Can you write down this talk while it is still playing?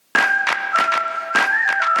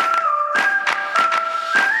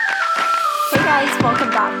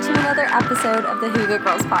episode of the Hygge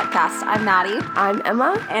Girls podcast. I'm Maddie. I'm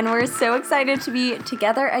Emma. And we're so excited to be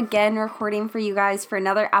together again recording for you guys for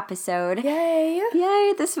another episode. Yay!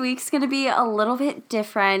 Yay! This week's going to be a little bit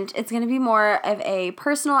different. It's going to be more of a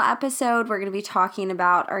personal episode. We're going to be talking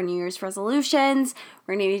about our New Year's resolutions.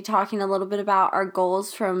 We're going to be talking a little bit about our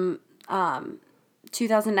goals from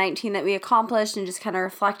 2019 that we accomplished and just kind of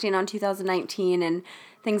reflecting on 2019 and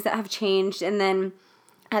things that have changed. And then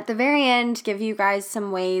at the very end, give you guys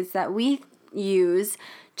some ways that we use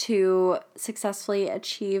to successfully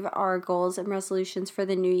achieve our goals and resolutions for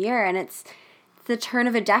the new year. And it's the turn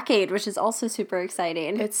of a decade, which is also super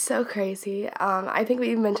exciting. It's so crazy. I think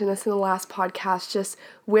we mentioned this in the last podcast, just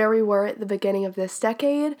where we were at the beginning of this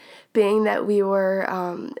decade, being that we were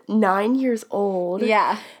 9 years old.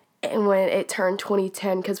 Yeah. And when it turned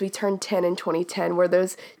 2010, because we turned 10 in 2010, we're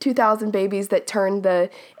those 2000 babies that turned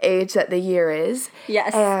the age that the year is.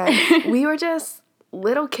 Yes. And we were just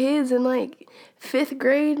little kids in like 5th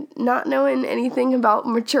grade, not knowing anything about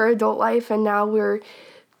mature adult life, and now we're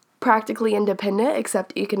practically independent,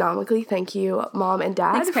 except economically. Thank you, Mom and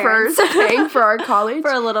Dad, for paying for our college.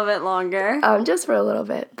 For a little bit longer. Just for a little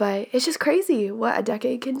bit. But it's just crazy what a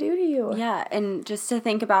decade can do to you. Yeah, and just to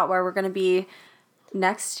think about where we're going to be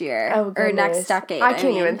next year or next decade. I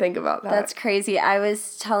can't even think about that. That's crazy. I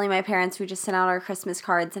was telling my parents, we just sent out our Christmas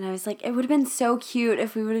cards, and I was like, it would have been so cute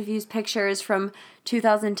if we would have used pictures from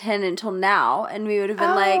 2010 until now, and we would have been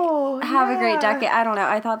have a great decade. I don't know.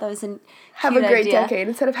 I thought that was have a great decade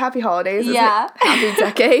instead of happy holidays. Yeah. Happy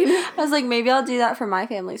decade. I was like, maybe I'll do that for my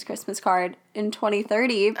family's Christmas card in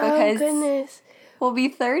 2030 because goodness. We'll be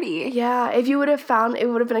 30. Yeah, if you would have found, it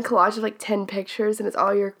would have been a collage of like 10 pictures, and it's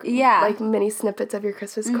all your like mini snippets of your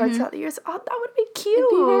Christmas cards throughout the years. Oh, that would be cute. It'd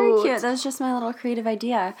be very cute. That was just my little creative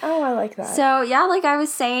idea. Oh, I like that. So yeah, like I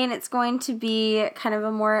was saying, it's going to be kind of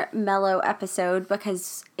a more mellow episode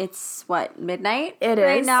because it's midnight? It is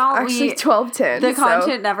right now. Actually, 12:10. The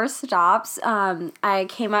content never stops. I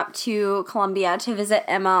came up to Columbia to visit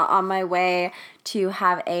Emma on my way to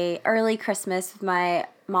have a early Christmas with my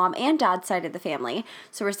mom and dad's side of the family.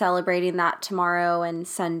 So we're celebrating that tomorrow and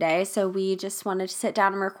Sunday. So we just wanted to sit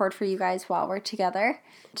down and record for you guys while we're together.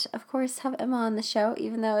 And of course, have Emma on the show,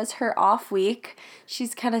 even though it's her off week.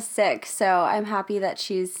 She's kind of sick, so I'm happy that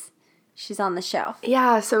she's on the show.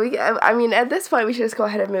 Yeah, so at this point, we should just go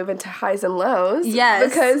ahead and move into highs and lows. Yes.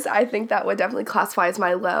 Because I think that would definitely classify as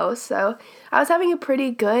my low. So I was having a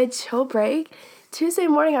pretty good chill break. Tuesday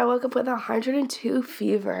morning, I woke up with 102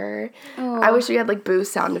 fever. Oh. I wish we had, like, boo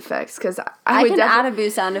sound effects, because I can add a boo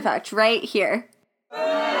sound effect right here.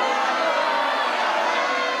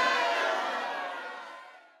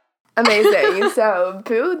 Amazing. So,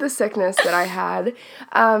 boo the sickness that I had.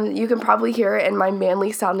 You can probably hear it in my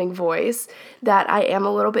manly-sounding voice that I am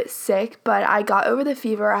a little bit sick, but I got over the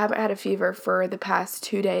fever. I haven't had a fever for the past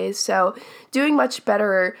 2 days, so doing much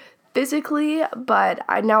better physically, but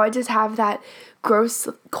I just have that gross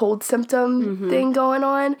cold symptom thing going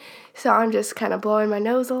on, so I'm just kind of blowing my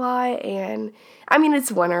nose a lot, and I mean,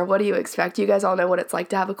 it's winter. What do you expect? You guys all know what it's like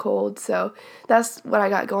to have a cold, so that's what I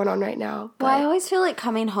got going on right now. But well, I always feel like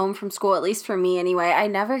coming home from school, at least for me anyway, I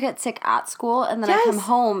never get sick at school, and then I come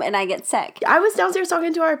home and I get sick. I was downstairs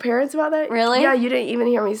talking to our parents about that. Really? Yeah, you didn't even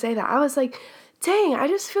hear me say that. I was like, dang, I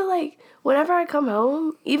just feel like whenever I come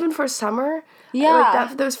home, even for summer,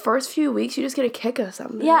 like those first few weeks, you just get a kick of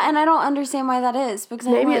something. Yeah, and I don't understand why that is. Because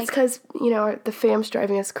maybe it's because, the fam's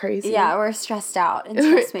driving us crazy. Yeah, we're stressed out, and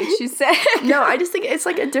stress makes you sick. No, I just think it's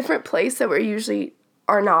like a different place that we usually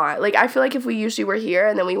are not. Like, I feel like if we usually were here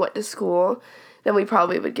and then we went to school, then we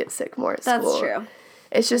probably would get sick more at school. That's true.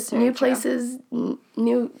 It's just new places,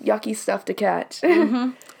 new yucky stuff to catch.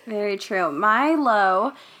 Very true. My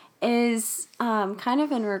low is kind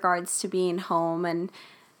of in regards to being home and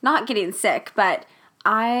not getting sick, but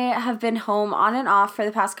I have been home on and off for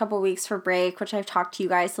the past couple weeks for break, which I've talked to you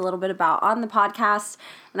guys a little bit about on the podcast,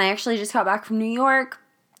 and I actually just got back from New York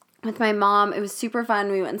with my mom. It was super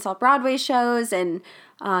fun. We went and saw Broadway shows and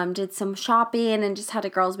did some shopping and just had a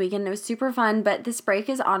girls' weekend. It was super fun, but this break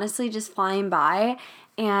is honestly just flying by,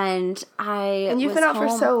 and you've been out for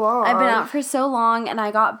so long. I've been out for so long, and I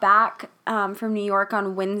got back from New York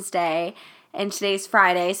on Wednesday, and today's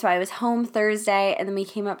Friday, so I was home Thursday, and then we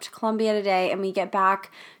came up to Columbia today, and we get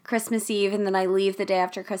back Christmas Eve, and then I leave the day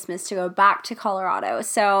after Christmas to go back to Colorado.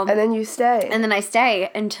 So and then you stay. And then I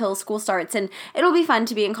stay until school starts, and it'll be fun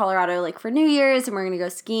to be in Colorado, like, for New Year's, and we're going to go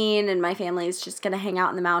skiing, and my family's just going to hang out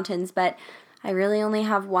in the mountains, but I really only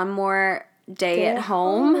have one more day at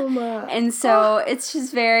home. And so it's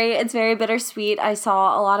just it's very bittersweet. I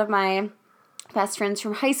saw a lot of my best friends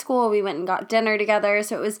from high school. We went and got dinner together,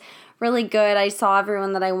 so it was really good. I saw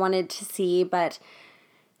everyone that I wanted to see, but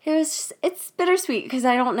it's bittersweet because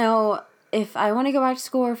I don't know if I want to go back to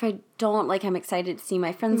school or if I don't. Like, I'm excited to see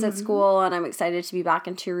my friends at school, and I'm excited to be back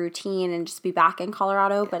into routine and just be back in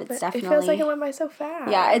Colorado, but it's definitely... It feels like it went by so fast.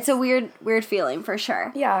 Yeah, it's a weird feeling for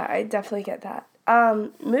sure. Yeah, I definitely get that.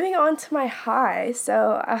 Moving on to my high.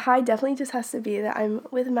 So a high definitely just has to be that I'm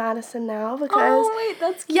with Madison now because... Oh, wait,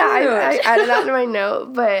 that's cute. Yeah, I added that to my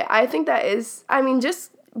note, but I think that is... I mean,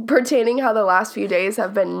 just pertaining how the last few days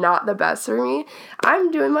have been not the best for me,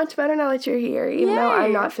 I'm doing much better now that you're here, even though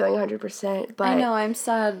I'm not feeling 100%. But I know, I'm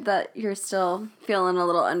sad that you're still feeling a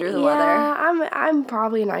little under the weather. Yeah, I'm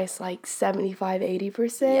probably a nice, like,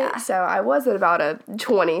 75-80%. Yeah. So I was at about a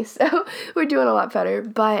 20, so we're doing a lot better.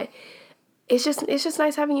 But it's just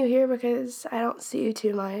nice having you here because I don't see you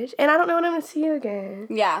too much. And I don't know when I'm going to see you again.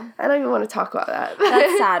 Yeah. I don't even want to talk about that.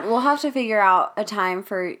 That's sad. We'll have to figure out a time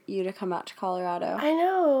for you to come out to Colorado. I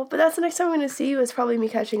know, but that's the next time I'm going to see you is probably me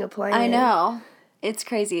catching a plane. I know. It's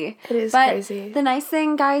crazy. It is but crazy. The nice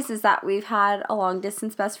thing, guys, is that we've had a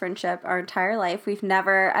long-distance best friendship our entire life. We've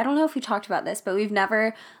never, I don't know if we talked about this, but we've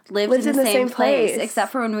never lived in the same place.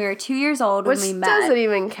 Except for when we were 2 years old when we met. Which doesn't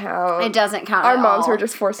even count. It doesn't count Our at moms all. were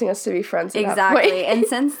just forcing us to be friends at Exactly. that point. And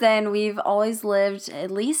since then, we've always lived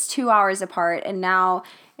at least 2 hours apart, and now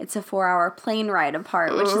it's a 4-hour plane ride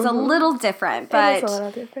apart, which is a little different. But it is a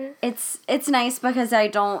little different. It's nice because I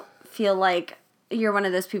don't feel like you're one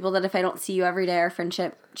of those people that if I don't see you every day, our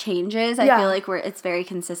friendship changes. I feel like it's very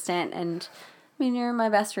consistent, and I mean, you're my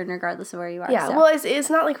best friend regardless of where you are. Yeah, so. well, it's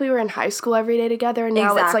not like we were in high school every day together, and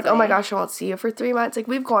now it's like, oh my gosh, I won't see you for 3 months. Like,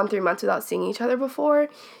 we've gone 3 months without seeing each other before,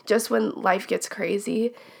 just when life gets crazy.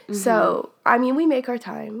 Mm-hmm. So, I mean, we make our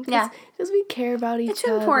time. Because we care about each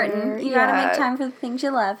other. It's important. You gotta make time for the things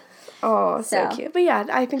you love. Oh, so cute. But yeah,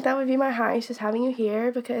 I think that would be my high, is just having you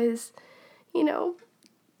here because, you know...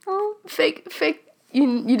 Oh. Fake.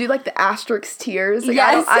 You do like the asterisk tears. Like,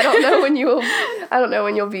 yes. I don't know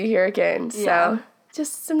when you'll be here again. So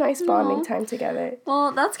just some nice bonding time together.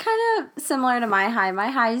 Well, that's kind of similar to my high. My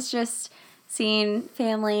high is just seeing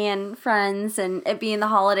family and friends, and it being the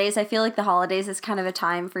holidays. I feel like the holidays is kind of a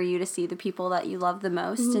time for you to see the people that you love the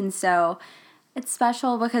most, and so it's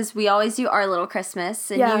special because we always do our little Christmas,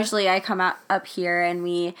 and usually I come up here and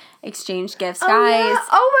we exchange gifts, guys. Yeah.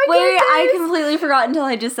 Oh my goodness! I completely forgot until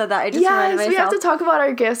I just said that. I just reminded myself. We have to talk about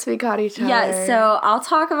our gifts we got each other. Yeah, so I'll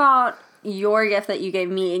talk about your gift that you gave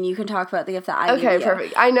me, and you can talk about the gift that I gave you. Okay,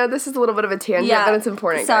 perfect. I know this is a little bit of a tangent, but it's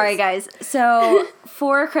important. Sorry, guys. So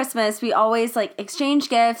for Christmas, we always exchange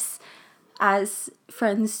gifts, as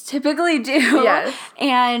friends typically do. Yes.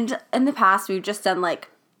 And in the past, we've just done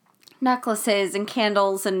necklaces and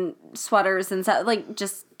candles and sweaters and stuff,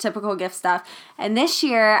 just typical gift stuff. And this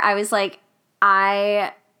year, I was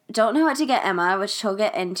I don't know what to get Emma, which she'll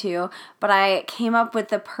get into, but I came up with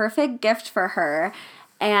the perfect gift for her.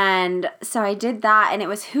 And so I did that, and it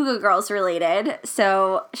was Hygge Girls related.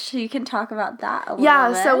 So she can talk about that a little bit.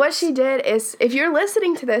 Yeah, so what she did is, if you're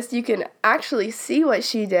listening to this, you can actually see what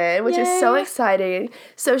she did, which is so exciting.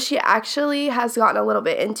 So she actually has gotten a little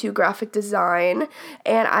bit into graphic design,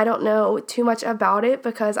 and I don't know too much about it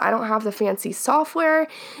because I don't have the fancy software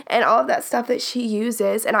and all of that stuff that she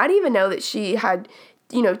uses. And I didn't even know that she had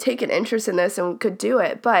take an interest in this and could do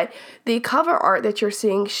it. But the cover art that you're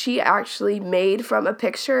seeing, she actually made from a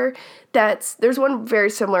picture there's one very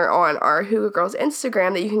similar on our Hygge Girls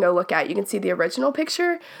Instagram that you can go look at. You can see the original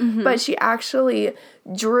picture, but she actually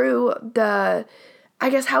drew I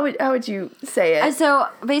guess, how would you say it? So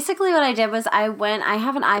basically what I did was I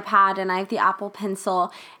have an iPad and I have the Apple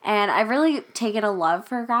Pencil, and I've really taken a love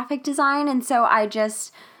for graphic design, and so I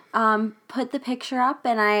just put the picture up,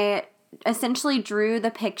 and I essentially drew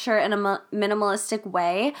the picture in a minimalistic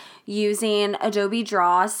way using Adobe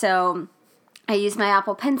Draw. So I used my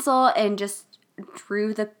Apple Pencil and just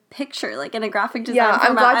drew the picture in a graphic design format.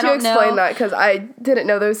 I'm glad you explained that because I didn't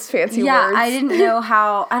know those fancy words. Yeah, I don't know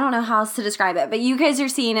how else to describe it, but you guys are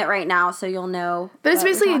seeing it right now, so you'll know. But it's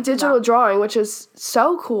basically a digital drawing, which is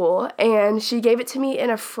so cool, and she gave it to me in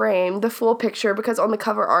a frame, the full picture, because on the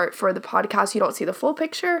cover art for the podcast, you don't see the full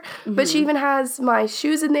picture, but she even has my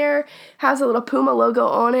shoes in there, has a little Puma logo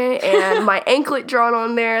on it, and my anklet drawn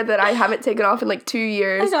on there that I haven't taken off in 2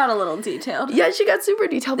 years. I got a little detailed. Yeah, she got super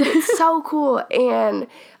detailed, but it's so cool, and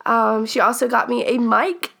she also got me a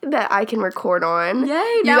mic that I can record on.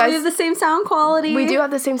 Yay! Now we have the same sound quality. We do have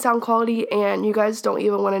the same sound quality, and you guys don't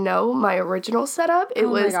even want to know my original setup. It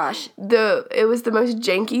was the most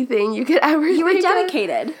janky thing you could ever. You were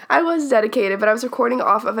dedicated. I was dedicated, but I was recording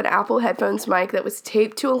off of an Apple headphones mic that was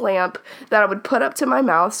taped to a lamp that I would put up to my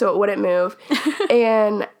mouth so it wouldn't move,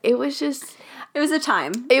 and it was just. It was a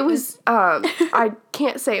time. It was, I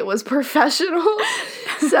can't say it was professional,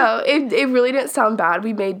 so it really didn't sound bad.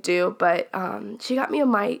 We made do, but she got me a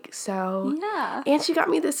mic, so. Yeah. And she got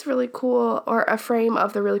me this really cool, or a frame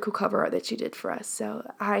of the really cool cover art that she did for us, so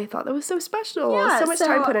I thought that was so special. Yeah, so much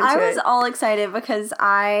time put into it. I was all excited because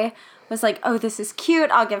I was like, oh, this is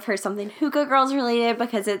cute. I'll give her something Hygge Girls related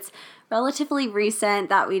because it's relatively recent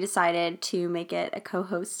that we decided to make it a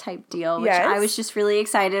co-host type deal, which I was just really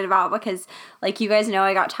excited about because, like you guys know,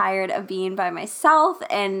 I got tired of being by myself,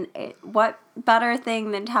 and what better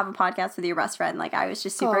thing than to have a podcast with your best friend? Like, I was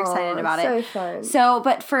just super excited about it. So fun. So,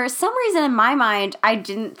 but for some reason in my mind, I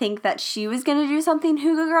didn't think that she was going to do something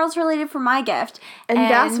Hygge Girls related for my gift. And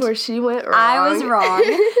that's where she went wrong. I was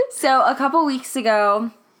wrong. So, a couple weeks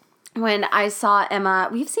ago, when I saw Emma,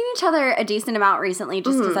 we've seen each other a decent amount recently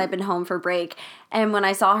just because I've been home for break. And when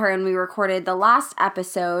I saw her and we recorded the last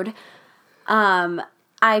episode,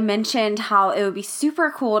 I mentioned how it would be super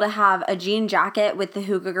cool to have a jean jacket with the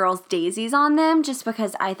Hygge Girls daisies on them, just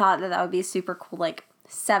because I thought that would be a super cool, like,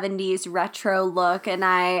 70s retro look. And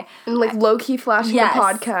like low-key flashing the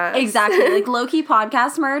podcast. Exactly. Like low-key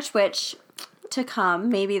podcast merch, which to come,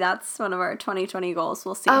 maybe that's one of our 2020 goals.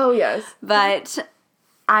 We'll see. Oh, yes. But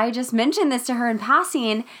I just mentioned this to her in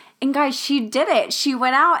passing, and guys, she did it. She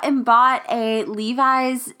went out and bought a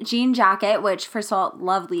Levi's jean jacket, which, first of all,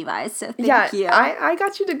 love Levi's, so thank you. I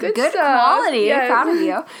got you the good stuff. Quality. Yes. Proud of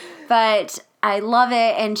you. But I love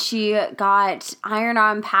it, and she got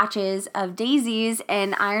iron-on patches of daisies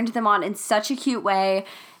and ironed them on in such a cute way.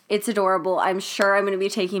 It's adorable. I'm sure I'm going to be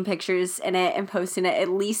taking pictures in it and posting it at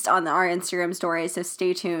least on our Instagram story, so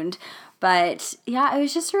stay tuned. But yeah, it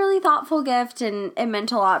was just a really thoughtful gift, and it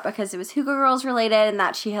meant a lot because it was Hygge Girls related and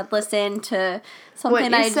that she had listened to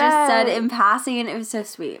something I just said in passing. It was so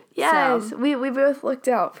sweet. Yes, so, we both looked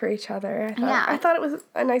out for each other. I thought it was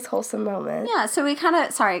a nice wholesome moment. Yeah, so we kind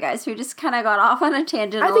of, sorry guys, we just kind of got off on a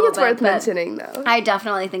tangent I think it's worth mentioning though. I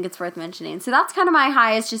definitely think it's worth mentioning. So that's kind of my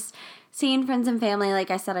high, is just seeing friends and family.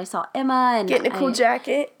 Like I said, I saw Emma and getting a cool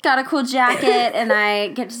jacket. Got a cool jacket, and I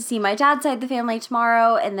get to see my dad's side of the family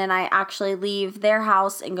tomorrow, and then I actually leave their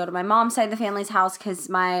house and go to my mom's side of the family's house because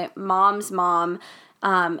my mom's mom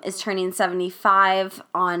is turning 75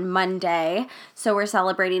 on Monday. So we're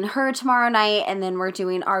celebrating her tomorrow night, and then we're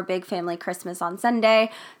doing our big family Christmas on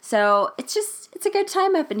Sunday. So it's a good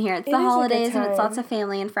time up in here. It's the holidays, and it's lots of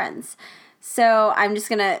family and friends. So I'm just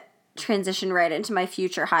going to transition right into my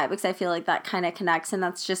future high because I feel like that kind of connects, and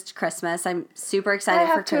that's just Christmas. I'm super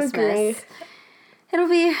excited for Christmas.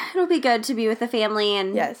 Agree. It'll be good to be with the family,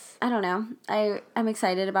 and yes. I don't know. I'm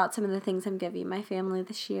excited about some of the things I'm giving my family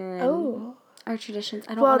this year and our traditions.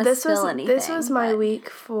 I don't want to spill anything. This was my week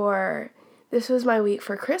for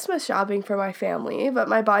Christmas shopping for my family, but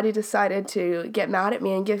my body decided to get mad at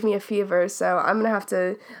me and give me a fever, so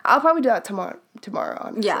I'll probably do that tomorrow,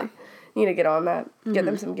 honestly. Yeah. Need to get on that, get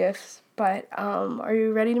them some gifts. But are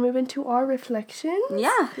you ready to move into our reflections?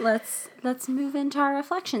 Yeah, let's move into our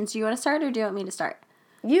reflections. Do you want to start or do you want me to start?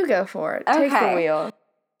 You go for it. Okay. Take the wheel.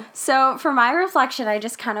 So for my reflection, I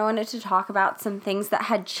just kind of wanted to talk about some things that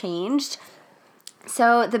had changed.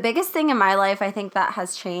 So the biggest thing in my life, I think, that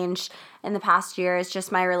has changed in the past year is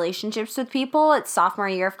just my relationships with people. It's sophomore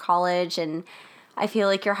year of college, and I feel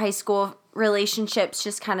like your high school relationships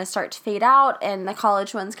just kind of start to fade out, and the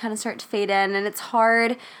college ones kind of start to fade in, and it's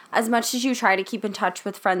hard. As much as you try to keep in touch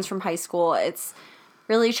with friends from high school, it's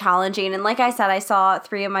really challenging. And like I said, I saw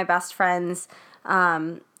 3 of my best friends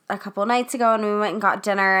a couple nights ago, and we went and got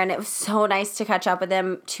dinner, and it was so nice to catch up with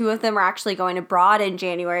them. 2 of them were actually going abroad in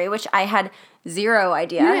January, which I had zero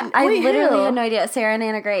idea. I literally had no idea. Sarah and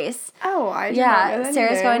Anna Grace. Oh, I did not know that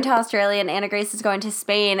Sarah's either. going to Australia and Anna Grace is going to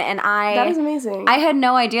Spain, and that is amazing. I had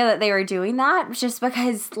no idea that they were doing that, just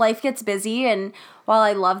because life gets busy, and while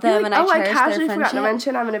I love them and I cherish their friendship. I casually forgot to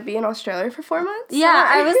mention I'm going to be in Australia for 4 months. Yeah,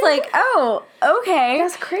 I was like, oh, okay.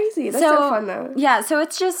 That's crazy. That's so fun though. Yeah, so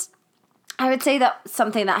it's just, I would say that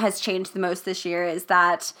something that has changed the most this year is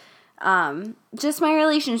that just my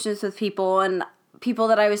relationships with people, and people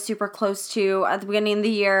that I was super close to at the beginning of the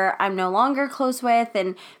year, I'm no longer close with,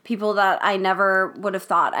 and people that I never would have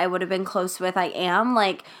thought I would have been close with, I am.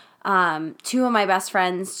 Like, 2 of my best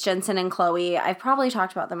friends, Jensen and Chloe, I've probably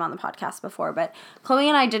talked about them on the podcast before, but Chloe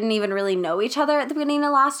and I didn't even really know each other at the beginning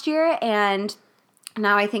of last year, and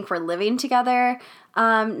now I think we're living together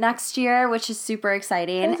next year, which is super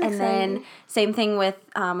exciting. And then same thing with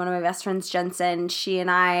one of my best friends, Jensen. She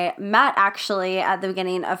and I met actually at the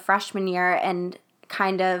beginning of freshman year and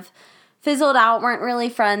kind of fizzled out, weren't really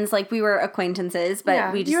friends. Like, we were acquaintances,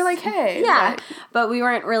 but we just... You were like, hey. Yeah, but we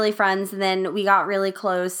weren't really friends. And then we got really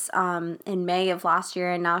close in May of last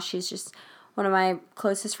year, and now she's just one of my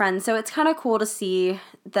closest friends. So it's kind of cool to see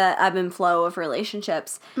the ebb and flow of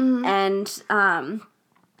relationships. And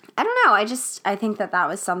I don't know. I think that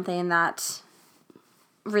was something that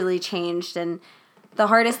really changed. And the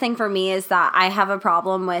hardest thing for me is that I have a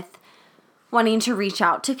problem with wanting to reach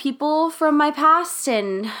out to people from my past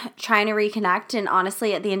and trying to reconnect. And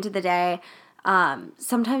honestly, at the end of the day,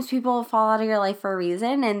 sometimes people fall out of your life for a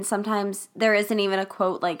reason. And sometimes there isn't even a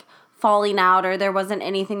quote like falling out, or there wasn't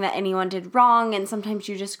anything that anyone did wrong. And sometimes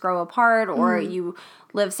you just grow apart, or you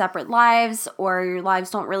live separate lives, or your lives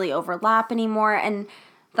don't really overlap anymore. And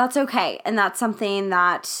that's okay. And that's something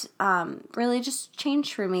that really just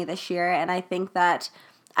changed for me this year. And I think that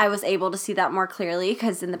I was able to see that more clearly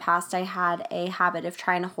because in the past I had a habit of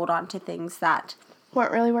trying to hold on to things that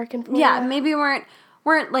weren't really working for you. Maybe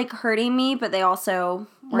weren't like hurting me, but they also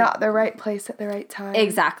weren't not the right place at the right time.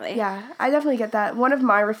 Exactly. Yeah, I definitely get that. One of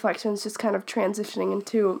my reflections, just kind of transitioning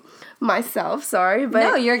into myself, sorry, but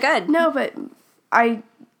no, you're good. No, but I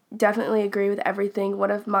definitely agree with everything.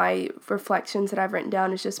 One of my reflections that I've written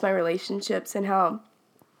down is just my relationships and how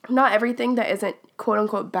not everything that isn't quote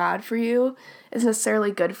unquote bad for you is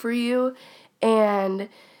necessarily good for you. And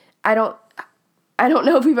I don't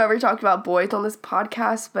know if we've ever talked about boys on this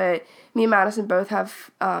podcast, but me and Madison both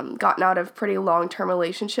have gotten out of pretty long-term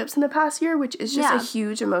relationships in the past year, which is just a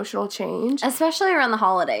huge emotional change. Especially around the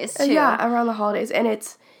holidays, too. Yeah, around the holidays. And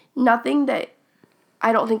it's nothing that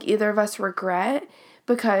I don't think either of us regret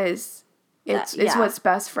because it's what's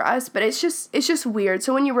best for us. But it's just weird.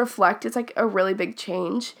 So when you reflect, it's like a really big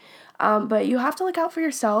change. But you have to look out for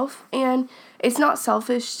yourself. And it's not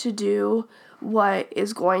selfish to do what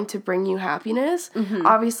is going to bring you happiness.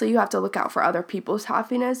 Obviously, you have to look out for other people's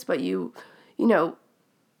happiness, but you know,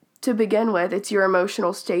 to begin with, it's your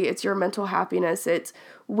emotional state, it's your mental happiness, it's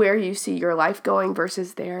where you see your life going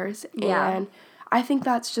versus theirs. Yeah. And I think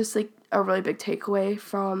that's just like a really big takeaway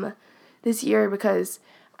from this year because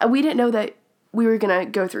we didn't know that we were going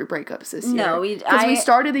to go through breakups this year. No, because we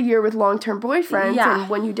started the year with long-term boyfriends, and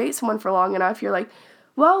when you date someone for long enough, you're like,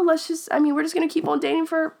 well, we're just going to keep on dating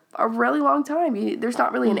for a really long time. There's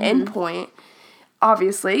not really an end point.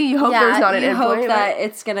 Obviously, you hope there's not an end point. You hope that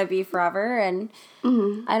it's going to be forever. And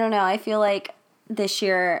I don't know. I feel like this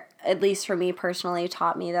year, at least for me personally,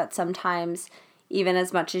 taught me that sometimes, even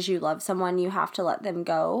as much as you love someone, you have to let them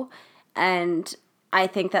go. And I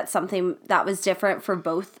think that's something that was different for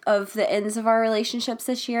both of the ends of our relationships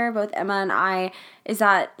this year, both Emma and I, is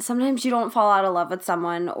that sometimes you don't fall out of love with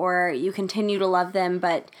someone or you continue to love them,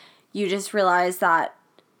 but you just realize that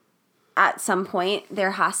at some point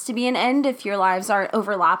there has to be an end if your lives aren't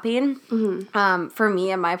overlapping. For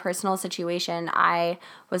me, in my personal situation, I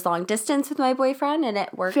was long distance with my boyfriend and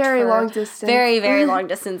it worked very long distance. Very, very long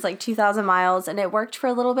distance, like 2,000 miles, and it worked for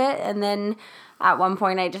a little bit. And then at one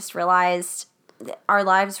point I just realized our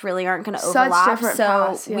lives really aren't going to overlap, so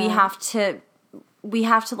paths, we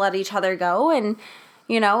have to let each other go, and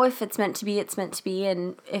if it's meant to be, it's meant to be,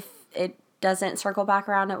 and if it doesn't circle back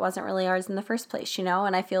around, it wasn't really ours in the first place,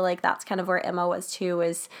 and I feel like that's kind of where Emma was too,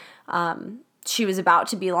 is she was about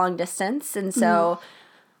to be long distance, and so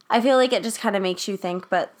I feel like it just kind of makes you think,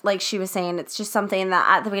 but like she was saying, it's just something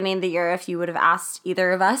that at the beginning of the year, if you would have asked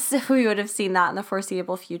either of us if we would have seen that in the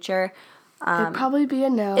foreseeable future, it'd probably be a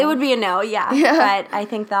no. It would be a no, yeah. But I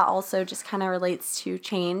think that also just kind of relates to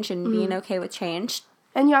change and being okay with change.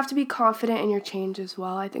 And you have to be confident in your change as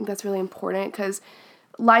well. I think that's really important because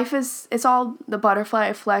life it's all the butterfly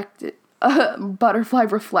effect. Butterfly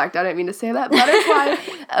reflect. I didn't mean to say that.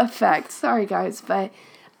 Butterfly effect. Sorry, guys. But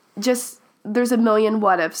just there's a million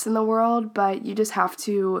what ifs in the world, but you just have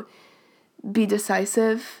to be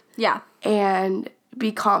decisive. Yeah. And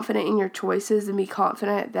be confident in your choices and be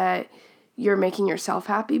confident that you're making yourself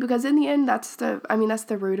happy, because in the end, that's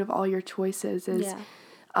the root of all your choices is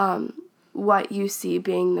what you see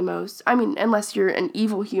being the most, unless you're an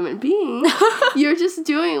evil human being, you're just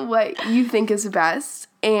doing what you think is best.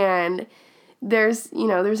 And there's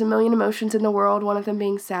a million emotions in the world, one of them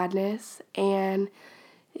being sadness, and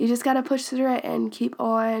you just got to push through it and keep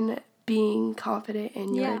on being confident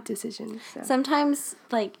in your decisions. So. Sometimes,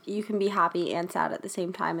 you can be happy and sad at the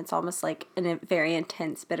same time. It's almost like a very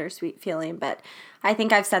intense, bittersweet feeling. But I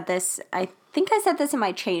think I've said this. I think I said this in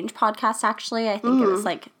my Change podcast, actually. I think it was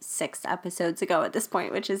 6 episodes ago at this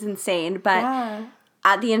point, which is insane. But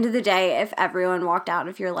at the end of the day, if everyone walked out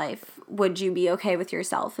of your life, would you be okay with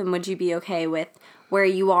yourself? And would you be okay with where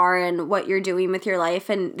you are and what you're doing with your life?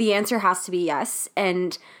 And the answer has to be yes.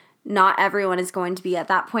 And not everyone is going to be at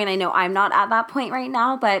that point. I know I'm not at that point right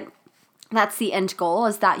now, but that's the end goal,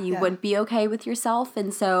 is that you would be okay with yourself.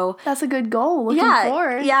 And so that's a good goal. Looking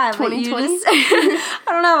forward. Yeah, 2020. I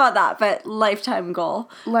don't know about that, but lifetime goal.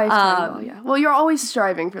 Lifetime goal, yeah. Well, you're always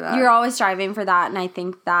striving for that. You're always striving for that, and I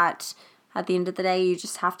think that at the end of the day, you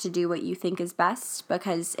just have to do what you think is best,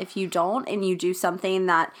 because if you don't and you do something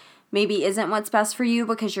that maybe isn't what's best for you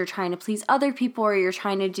because you're trying to please other people, or you're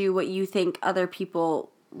trying to do what you think other people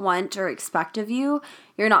want or expect of you,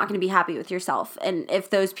 you're not going to be happy with yourself. And if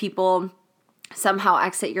those people somehow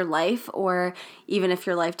exit your life, or even if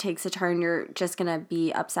your life takes a turn, you're just going to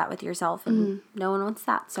be upset with yourself, and no one wants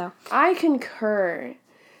that. So I concur.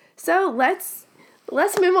 So let's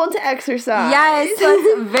move on to exercise. Yes,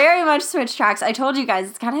 let's very much switch tracks. I told you guys,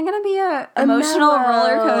 it's kind of going to be a emotional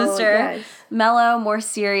roller coaster. Yes. Mellow, more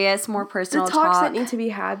serious, more personal the talks talk. that need to be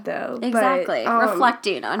had, though. Exactly. But,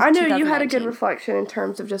 reflecting on I know you had a 2019. good reflection in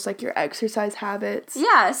terms of just, like, your exercise habits.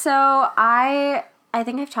 Yeah, so I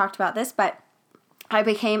think I've talked about this, but I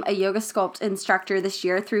became a yoga sculpt instructor this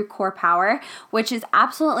year through Core Power, which is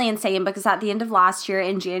absolutely insane, because at the end of last year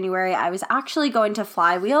in January, I was actually going to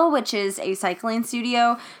Flywheel, which is a cycling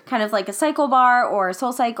studio, kind of like a cycle bar or a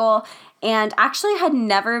Soul Cycle, and actually had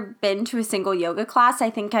never been to a single yoga class.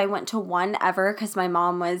 I think I went to one ever because my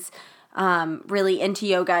mom was really into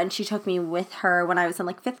yoga, and she took me with her when I was in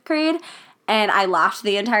like 5th grade. And I laughed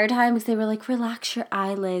the entire time because they were like, relax your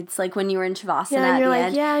eyelids, like when you were in Shavasana at the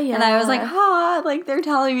end. Yeah. And I was like, like they're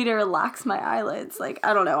telling me to relax my eyelids. Like,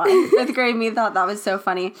 I don't know. 5th grade me thought that was so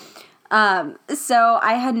funny. So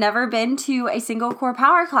I had never been to a single Core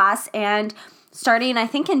Power class, and starting, I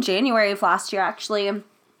think in January of last year, actually,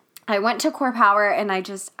 I went to Core Power and I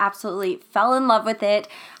just absolutely fell in love with it.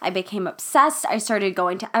 I became obsessed. I started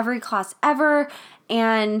going to every class ever,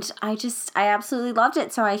 and I absolutely loved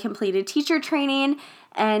it. So I completed teacher training,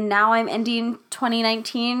 and now I'm ending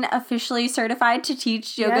 2019 officially certified to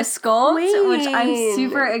teach Yoga Sculpt, which I'm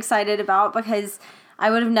super excited about, because I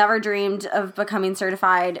would have never dreamed of becoming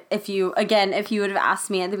certified if you would have asked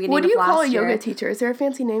me at the beginning of last year. What do you call a yoga teacher? Is there a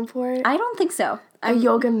fancy name for it? I don't think so. A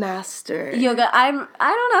yoga master. I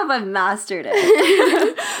don't know if I've mastered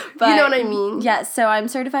it. But you know what I mean? Yes, so I'm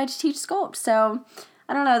certified to teach sculpt. So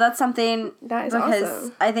I don't know, that's something that is because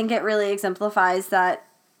awesome. I think it really exemplifies that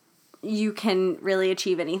you can really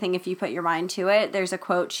achieve anything if you put your mind to it. There's a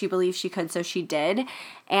quote, she believed she could, so she did.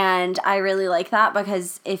 And I really like that,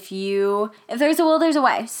 because if there's a will, there's a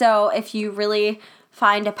way. So if you really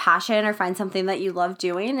find a passion or find something that you love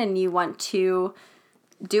doing and you want to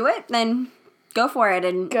do it, then go for it.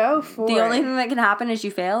 And the only thing that can happen is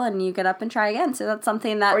you fail and you get up and try again. So that's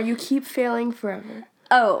something that... Or you keep failing forever.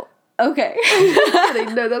 Oh, okay.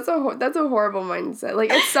 No, that's a horrible mindset. Like,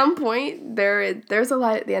 at some point, there's a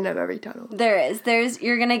light at the end of every tunnel. There is.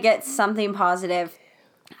 You're gonna get something positive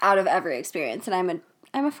out of every experience, and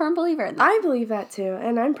I'm a firm believer in that. I believe that too,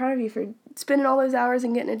 and I'm proud of you for spending all those hours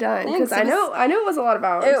and getting it done. Because I know it was a lot of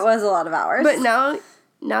hours. It was a lot of hours. But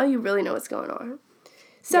now you really know what's going on.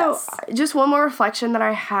 So, just one more reflection that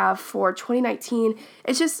I have for 2019.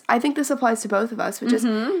 It's just, I think this applies to both of us, which is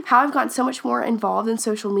how I've gotten so much more involved in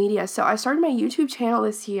social media. So, I started my YouTube channel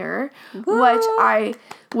this year, which I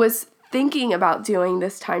was thinking about doing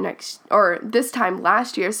this time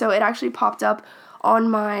last year. So, it actually popped up on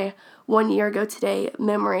my 1 year ago today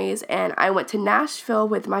memories, and I went to Nashville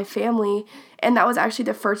with my family, and that was actually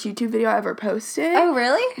the first YouTube video I ever posted. Oh,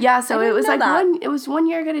 really? Yeah, so it was it was 1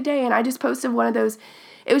 year ago today, and I just posted one of those.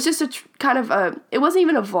 It was just it wasn't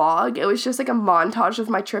even a vlog. It was just like a montage of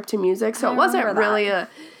my trip to music. So it wasn't really a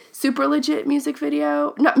super legit a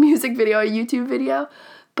YouTube video.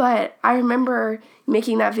 But I remember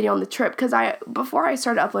making that video on the trip, because before I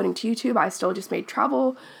started uploading to YouTube, I still just made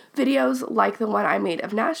travel videos like the one I made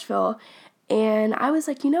of Nashville. And I was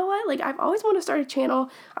like, you know what? Like, I've always wanted to start a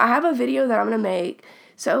channel. I have a video that I'm going to make,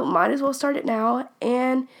 so might as well start it now.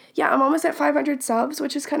 And yeah, I'm almost at 500 subs,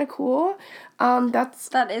 which is kind of cool.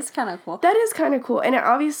 That is kind of cool. That is kind of cool. And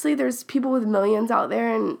obviously there's people with millions out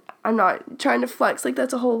there, and I'm not trying to flex like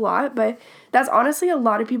that's a whole lot, but that's honestly a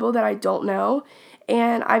lot of people that I don't know.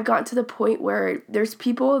 And I've gotten to the point where there's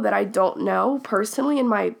people that I don't know personally in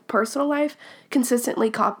my personal life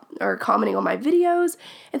consistently commenting on my videos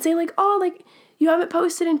and saying like, oh, like, you haven't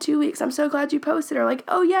posted in 2 weeks. I'm so glad you posted. Or like,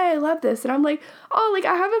 oh, yeah, I love this. And I'm like, oh, like,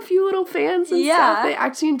 I have a few little fans and stuff that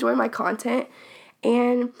actually enjoy my content.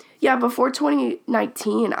 And yeah, before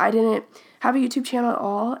 2019, I didn't have a YouTube channel at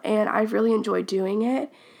all, and I really enjoyed doing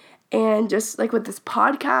it. And just like with this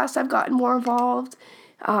podcast, I've gotten more involved.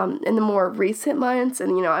 in the more recent months.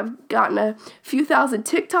 And, you know, I've gotten a few thousand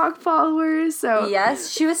TikTok followers. So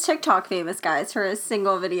yes, she was TikTok famous, guys, for a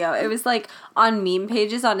single video. It was like on meme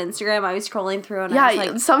pages on Instagram. I was scrolling through and I was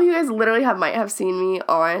like, some of you guys literally might have seen me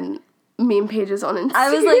on meme pages on Instagram.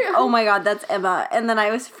 I was like, oh my god, that's Emma. And then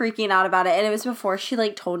I was freaking out about it. And it was before she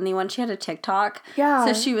like told anyone she had a TikTok. Yeah.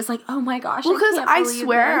 So she was like, oh my gosh. Well, because I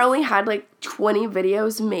swear I only had like 20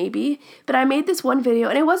 videos maybe. But I made this one video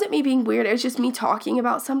and it wasn't me being weird. It was just me talking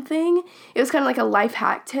about something. It was kind of like a life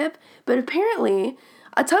hack tip. But apparently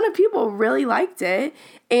a ton of people really liked it.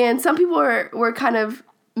 And some people were kind of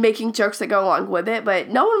making jokes that go along with it. But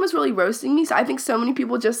no one was really roasting me. So I think so many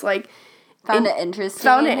people just like Found it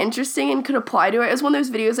interesting and could apply to it. It was one of those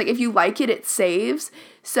videos, like, if you like it, it saves.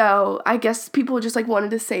 So I guess people just, like, wanted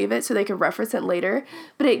to save it so they could reference it later.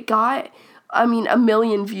 But it got, 1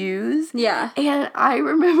 million views. Yeah. And I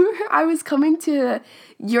remember I was coming to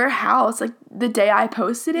your house, like, the day I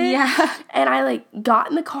posted it. Yeah. And I, like, got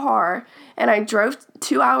in the car, and I drove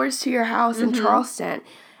 2 hours to your house in Charleston.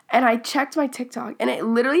 And I checked my TikTok, and it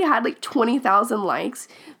literally had, like, 20,000 likes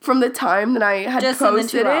from the time that I had just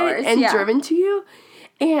posted it and driven to you.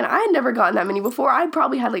 And I had never gotten that many before. I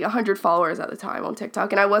probably had, like, 100 followers at the time on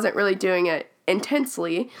TikTok, and I wasn't really doing it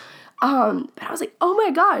intensely. But I was like, oh,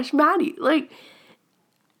 my gosh, Maddie, like,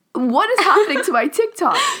 what is happening to my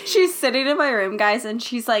TikTok? She's sitting in my room, guys, and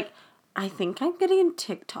she's like, I think I'm getting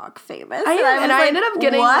TikTok famous. I ended up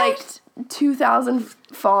getting, like, 2,000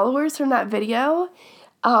 followers from that video.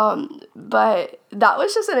 But that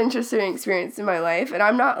was just an interesting experience in my life, and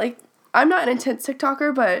I'm not an intense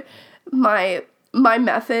TikToker, but my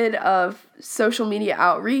method of social media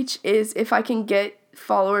outreach is if I can get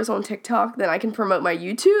followers on TikTok, then I can promote my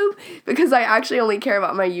YouTube, because I actually only care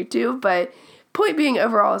about my YouTube. But point being,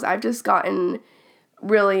 overall, is I've just gotten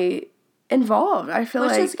really involved. Which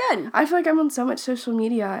is good. I feel like I'm on so much social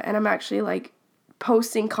media, and I'm actually, like,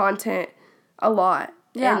 posting content a lot.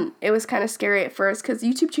 Yeah. And it was kind of scary at first because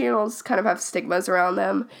YouTube channels kind of have stigmas around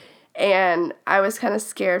them. And I was kind of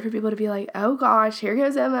scared for people to be like, oh gosh, here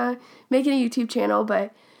goes Emma making a YouTube channel.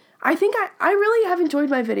 But I think I really have enjoyed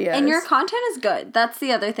my videos. And your content is good. That's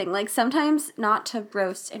the other thing. Like, sometimes, not to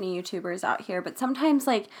roast any YouTubers out here, but sometimes,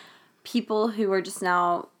 like, people who are just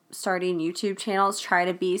now starting YouTube channels try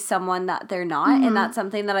to be someone that they're not. Mm-hmm. And that's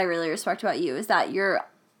something that I really respect about you, is that you're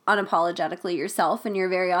unapologetically yourself and you're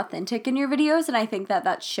very authentic in your videos, and I think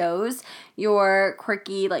that shows your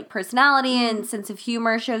quirky, like, personality and sense of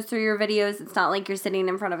humor shows through your videos. It's not like you're sitting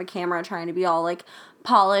in front of a camera trying to be all, like,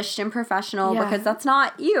 polished and professional, because that's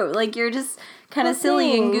not you. Like, you're just kind of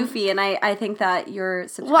silly and goofy, and I think that your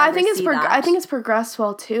subscribers I think it's progressed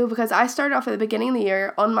well too, because I started off at the beginning of the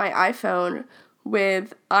year on my iPhone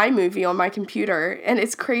with iMovie on my computer, and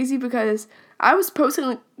it's crazy because I was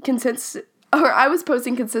posting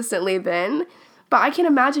consistently then, but I can't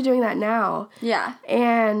imagine doing that now. Yeah.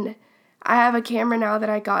 And I have a camera now that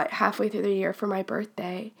I got halfway through the year for my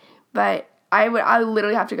birthday, but I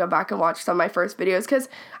literally have to go back and watch some of my first videos, because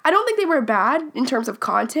I don't think they were bad in terms of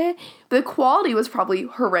content. The quality was probably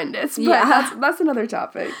horrendous, but that's another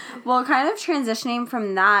topic. Well, kind of transitioning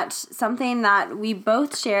from that, something that we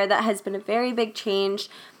both share that has been a very big change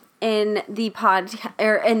in the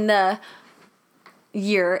in the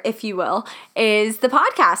year, if you will, is the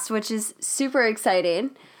podcast, which is super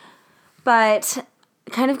exciting. But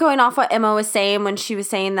kind of going off what Emma was saying when she was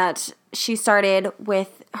saying that she started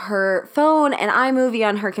with her phone and iMovie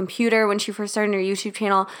on her computer when she first started her YouTube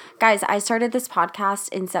channel. Guys, I started this podcast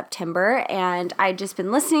in September, and I'd just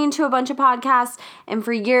been listening to a bunch of podcasts, and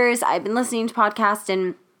for years I've been listening to podcasts,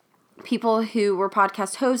 and people who were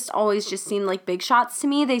podcast hosts always just seemed like big shots to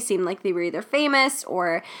me. They seemed like they were either famous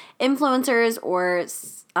or influencers or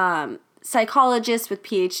psychologists with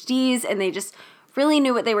PhDs, and they just really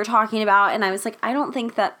knew what they were talking about. And I was like, I don't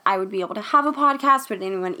think that I would be able to have a podcast. Would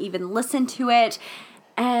anyone even listen to it?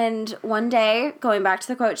 And one day, going back to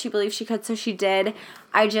the quote, she believed she could, so she did.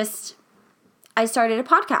 I started a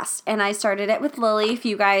podcast, and I started it with Lily. If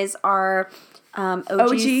you guys are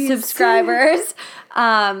OG subscribers,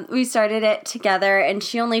 we started it together, and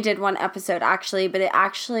she only did one episode actually, but it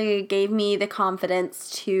actually gave me the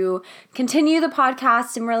confidence to continue the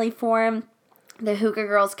podcast and really form the Hookah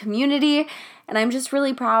Girls community. And I'm just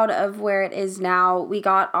really proud of where it is now. We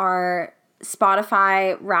got our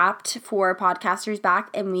Spotify Wrapped for podcasters back,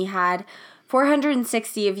 and we had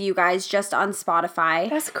 460 of you guys just on Spotify.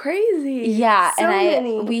 That's crazy. Yeah, so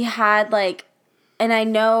many. We had like, and I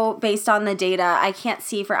know based on the data, I can't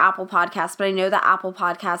see for Apple Podcasts, but I know that Apple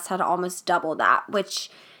Podcasts had almost double that, which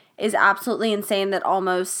is absolutely insane that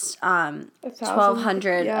almost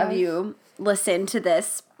 1,200 of you listen to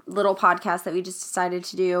this little podcast that we just decided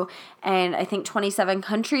to do. And I think 27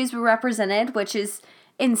 countries were represented, which is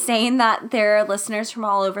insane that there are listeners from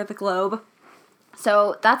all over the globe.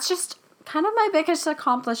 So that's just kind of my biggest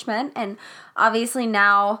accomplishment. And obviously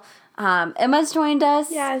now Emma's joined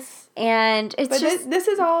us. Yes. And it's this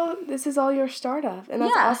is all your startup, and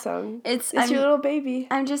that's awesome. It's your little baby.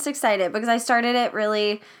 I'm just excited because I started it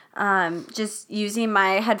really just using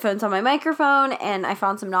my headphones on my microphone, and I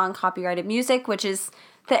found some non-copyrighted music, which is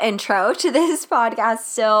the intro to this podcast.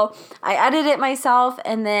 So I edited it myself,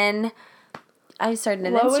 and then I started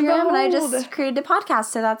an Instagram, and I just created a podcast.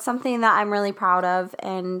 So that's something that I'm really proud of,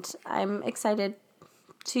 and I'm excited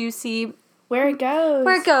to see where it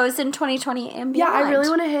goes in 2020 and beyond. Yeah, I really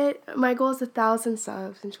want to hit, my goal is 1,000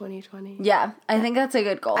 subs in 2020. Yeah, I think that's a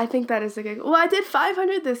good goal. I think that is a good goal. Well, I did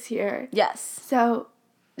 500 this year. Yes. So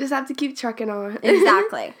just have to keep trucking on.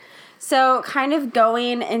 Exactly. So kind of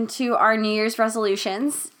going into our New Year's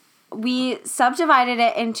resolutions, we subdivided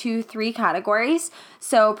it into 3 categories.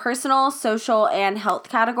 So personal, social, and health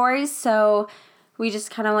categories. So we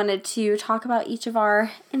just kind of wanted to talk about each of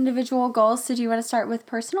our individual goals. So do you want to start with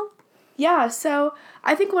personal? Yeah, so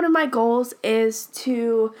I think one of my goals is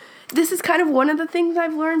this is kind of one of the things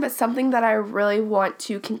I've learned, but something that I really want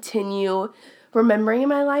to continue remembering in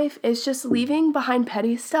my life is just leaving behind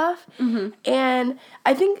petty stuff. Mm-hmm. And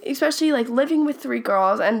I think especially like living with 3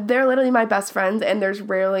 girls, and they're literally my best friends, and there's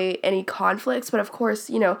rarely any conflicts, but of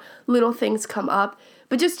course, little things come up.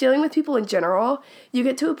 But just dealing with people in general, you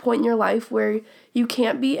get to a point in your life where you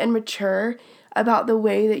can't be immature about the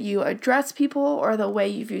way that you address people or the way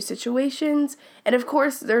you view situations. And of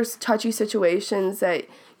course, there's touchy situations that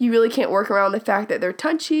you really can't work around the fact that they're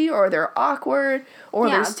touchy or they're awkward or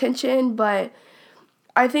there's tension. But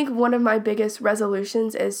I think one of my biggest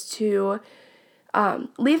resolutions is to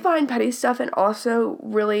leave behind petty stuff and also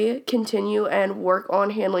really continue and work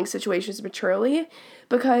on handling situations maturely,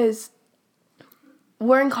 because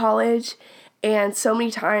we're in college. And so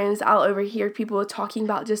many times I'll overhear people talking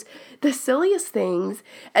about just the silliest things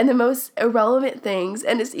and the most irrelevant things.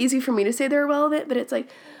 And it's easy for me to say they're irrelevant, but it's like,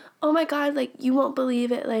 oh my God, like, you won't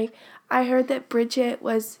believe it. Like, I heard that Bridget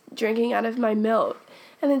was drinking out of my milk.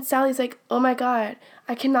 And then Sally's like, oh my God,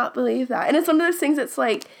 I cannot believe that. And it's one of those things that's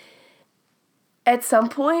like, at some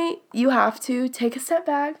point, you have to take a step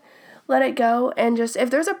back, let it go, and just,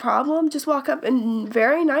 if there's a problem, just walk up and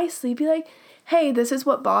very nicely be like, hey, this is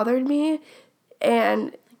what bothered me.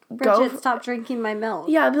 And Bridget, stop drinking my milk.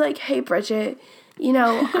 Yeah, I'd be like, hey, Bridget,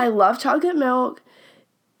 I love chocolate milk.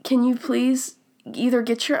 Can you please either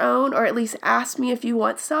get your own or at least ask me if you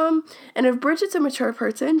want some? And if Bridget's a mature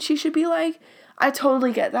person, she should be like, I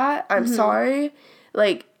totally get that. I'm sorry.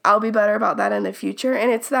 Like, I'll be better about that in the future. And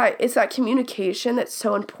it's that communication that's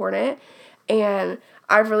so important. And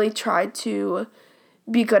I've really tried to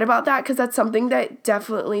be good about that, because that's something that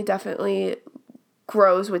definitely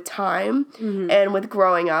grows with time and with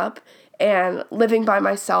growing up and living by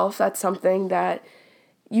myself. That's something that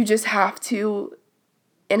you just have to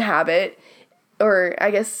inhabit, or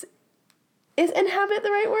I guess, is inhabit the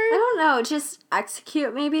right word? I don't know, just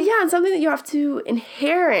execute maybe? Yeah, and something that you have to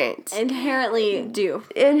inherently do.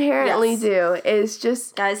 Do is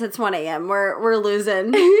just... Guys, it's 1 a.m. We're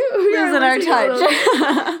losing our touch.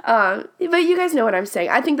 But you guys know what I'm saying.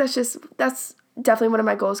 I think that's definitely one of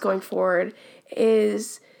my goals going forward,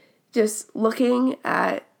 is just looking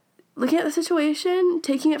at the situation,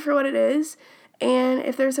 taking it for what it is, and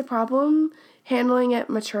if there's a problem, handling it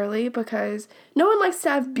maturely, because no one likes to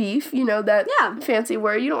have beef, that fancy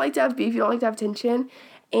word. You don't like to have beef, you don't like to have tension,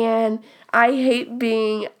 and I hate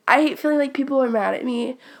feeling like people are mad at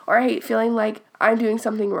me, or I hate feeling like I'm doing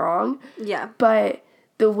something wrong. Yeah. But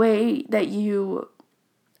the way that you,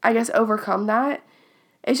 I guess, overcome that,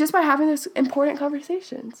 it's just by having those important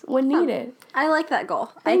conversations when needed. I like that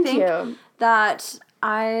goal. Thank I think you. that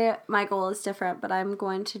my goal is different, but I'm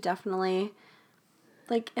going to definitely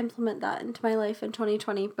implement that into my life in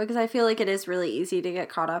 2020, because I feel like it is really easy to get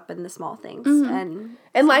caught up in the small things.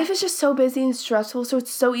 And life is just so busy and stressful, so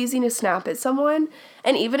it's so easy to snap at someone.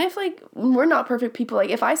 And even if we're not perfect people,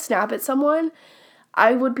 if I snap at someone,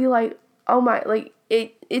 I would be like, oh my,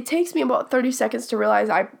 it takes me about 30 seconds to realize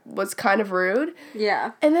I was kind of rude.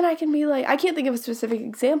 Yeah. And then I can be like, I can't think of a specific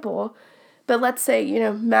example, but let's say,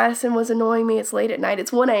 Madison was annoying me. It's late at night.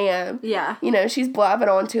 It's 1 a.m. Yeah. She's blabbing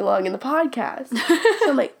on too long in the podcast. So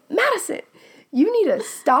I'm like, Madison, you need to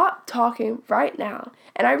stop talking right now.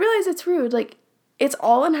 And I realize it's rude. It's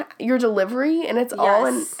all in your delivery, and it's all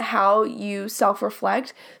in how you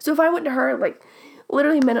self-reflect. So if I went to her,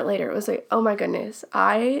 literally a minute later, it was like, oh my goodness,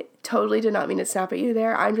 I totally did not mean to snap at you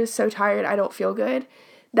there. I'm just so tired. I don't feel good.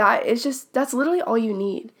 that's literally all you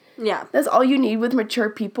need. Yeah. That's all you need with mature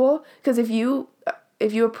people, because if you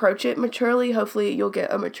approach it maturely, hopefully you'll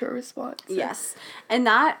get a mature response. Yes. And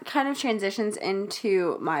that kind of transitions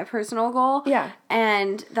into my personal goal. Yeah.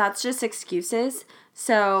 And that's just excuses.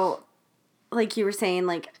 So, like you were saying,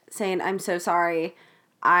 I'm so sorry.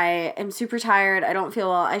 I am super tired. I don't feel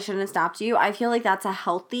well. I shouldn't have stopped you. I feel like that's a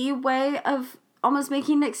healthy way of almost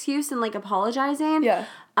making an excuse and, like, apologizing. Yeah.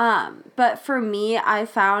 But for me, I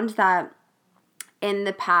found that in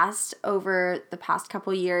the past, over the past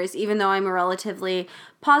couple years, even though I'm a relatively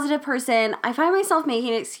positive person, I find myself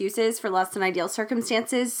making excuses for less than ideal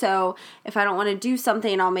circumstances. So if I don't want to do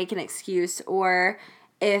something, I'll make an excuse. Or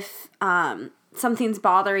if something's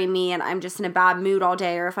bothering me and I'm just in a bad mood all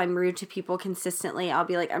day, or if I'm rude to people consistently, I'll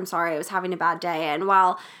be like, I'm sorry, I was having a bad day. And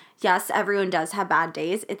while, yes, everyone does have bad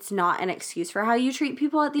days, it's not an excuse for how you treat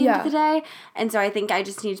people at the end of the day. And so I think I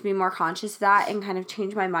just need to be more conscious of that and kind of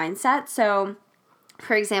change my mindset. So,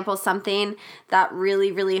 for example, something that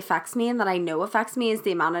really, really affects me and that I know affects me is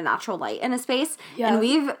the amount of natural light in a space. Yeah. And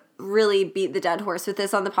we've really beat the dead horse with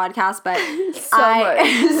this on the podcast, but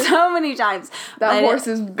so many times. That horse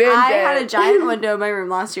has been dead. I had a giant window in my room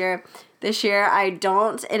last year. This year, I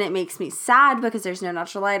don't, and it makes me sad because there's no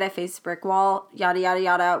natural light. I face a brick wall, yada, yada,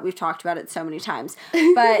 yada. We've talked about it so many times.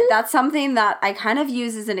 But that's something that I kind of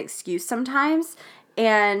use as an excuse sometimes.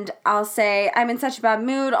 And I'll say, I'm in such a bad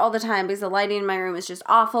mood all the time because the lighting in my room is just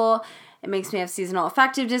awful. It makes me have seasonal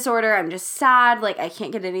affective disorder. I'm just sad. Like, I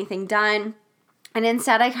can't get anything done. And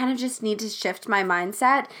instead, I kind of just need to shift my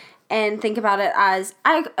mindset and think about it as,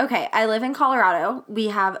 I live in Colorado. We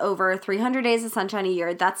have over 300 days of sunshine a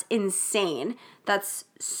year. That's insane. That's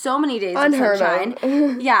so many days of sunshine.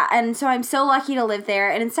 Yeah, and so I'm so lucky to live there.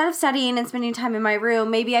 And instead of studying and spending time in my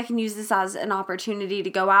room, maybe I can use this as an opportunity to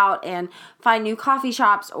go out and find new coffee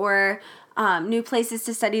shops or new places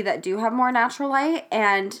to study that do have more natural light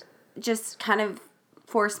and just kind of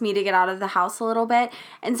force me to get out of the house a little bit.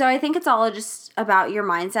 And so I think it's all just about your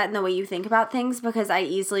mindset and the way you think about things, because I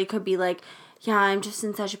easily could be like, yeah, I'm just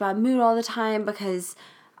in such a bad mood all the time because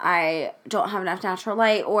I don't have enough natural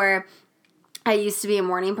light, or I used to be a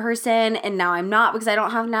morning person and now I'm not because I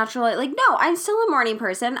don't have natural light. Like, no, I'm still a morning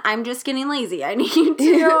person. I'm just getting lazy. I need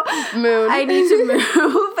to move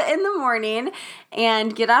in the morning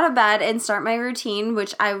and get out of bed and start my routine,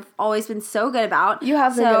 which I've always been so good about. You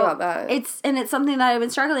have been good about that. It's something that I've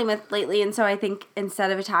been struggling with lately. And so I think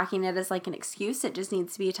instead of attacking it as like an excuse, it just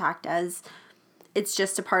needs to be attacked as it's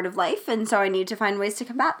just a part of life. And so I need to find ways to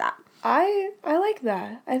combat that. I like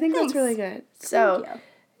that. I think That's really good. So, thank you.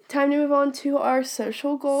 Time to move on to our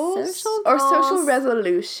social goals. Or social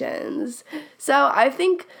resolutions. So I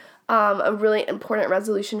think a really important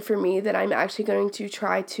resolution for me that I'm actually going to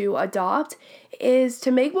try to adopt is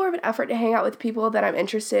to make more of an effort to hang out with people that I'm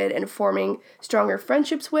interested in forming stronger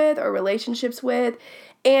friendships with or relationships with.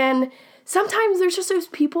 And sometimes there's just those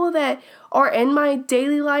people that are in my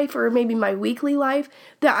daily life or maybe my weekly life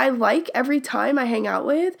that I like every time I hang out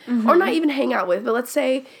with, or not even hang out with, but let's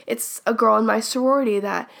say it's a girl in my sorority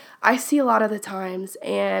that I see a lot of the times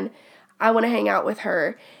and I want to hang out with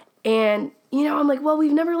her. And, you know, I'm like, well,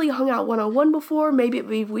 we've never really hung out one-on-one before. Maybe it'd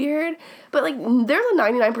be weird. But, like, there's a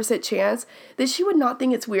 99% chance that she would not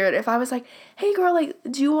think it's weird if I was like, hey, girl, like,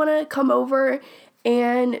 do you want to come over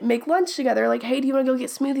and make lunch together? Like, hey, do you want to go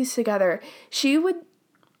get smoothies together? She would,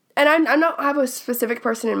 and I'm not have a specific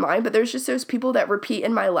person in mind, but there's just those people that repeat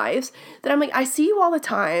in my lives that I'm like, I see you all the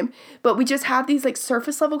time, but we just have these like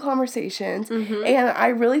surface level conversations, and I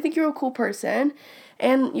really think you're a cool person,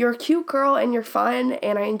 and you're a cute girl, and you're fun,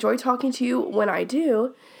 and I enjoy talking to you when I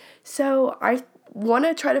do. So I want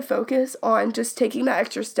to try to focus on just taking that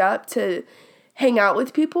extra step to hang out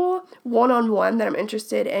with people one-on-one that I'm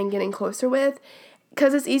interested in getting closer with.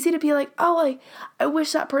 Because it's easy to be like, oh, like, I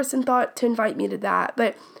wish that person thought to invite me to that.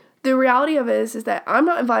 But the reality of it is that I'm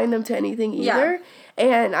not inviting them to anything either. Yeah.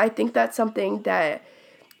 And I think that's something that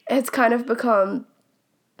has kind of become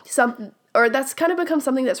something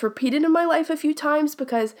that's repeated in my life a few times,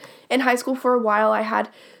 because in high school for a while I had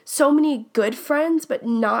so many good friends, but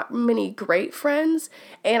not many great friends.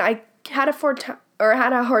 And I had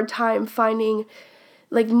a hard time finding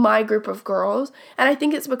like my group of girls. And I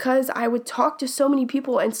think it's because I would talk to so many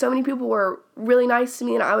people and so many people were really nice to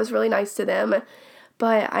me and I was really nice to them,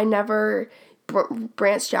 but I never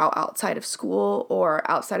branched out outside of school or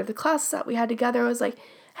outside of the classes that we had together. I was like,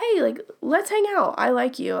 hey, like, let's hang out. I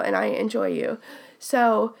like you and I enjoy you.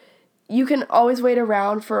 So you can always wait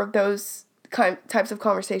around for those types of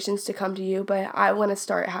conversations to come to you, but I want to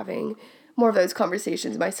start having more of those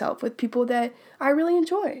conversations myself with people that I really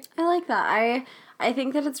enjoy. I like that. I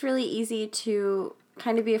think that it's really easy to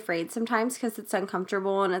kind of be afraid sometimes because it's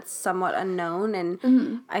uncomfortable and it's somewhat unknown.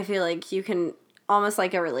 And I feel like you can, almost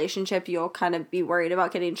like a relationship, you'll kind of be worried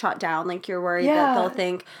about getting shot down. Like, you're worried that they'll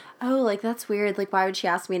think, oh, like, that's weird. Like, why would she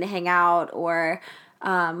ask me to hang out? Or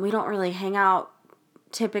we don't really hang out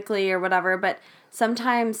typically or whatever. But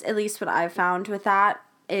sometimes, at least what I've found with that,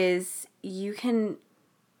 is you can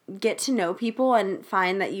get to know people and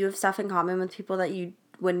find that you have stuff in common with people that you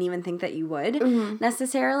wouldn't even think that you would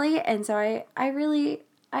necessarily. And so I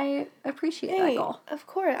appreciate that goal. Of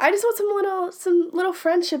course. I just want some little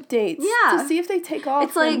friendship dates. Yeah. To see if they take off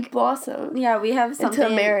It's like, and blossom. Yeah, we have something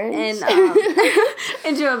into a marriage.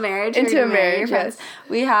 Into a marriage. Into a marriage, yes.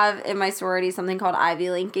 We have in my sorority something called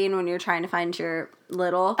Ivy linking when you're trying to find your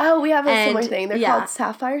little. Oh, we have a similar thing. They're called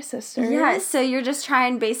Sapphire Sisters. Yeah, so you're just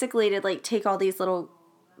trying basically to like take all these little,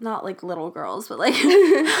 not like little girls, but like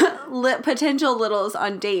potential littles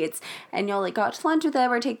on dates, and you'll like go out to lunch with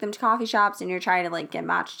them or take them to coffee shops, and you're trying to like get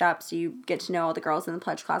matched up so you get to know all the girls in the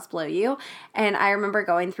pledge class below you. And I remember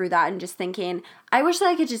going through that and just thinking, I wish that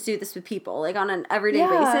I could just do this with people, like on an everyday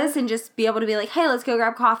basis, and just be able to be like, hey, let's go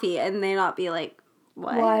grab coffee, and they not be like,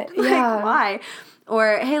 what? Like, why?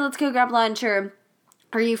 Or, hey, let's go grab lunch, or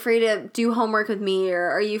are you free to do homework with me, or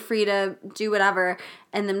are you free to do whatever,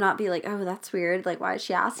 and them not be like, oh, that's weird, like, why did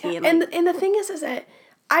she ask me? And the thing is that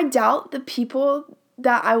I doubt the people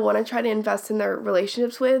that I want to try to invest in their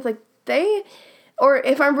relationships with, like, or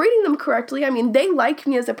if I'm reading them correctly, I mean, they like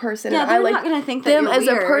me as a person. Yeah, and they're I like not gonna think that them you're as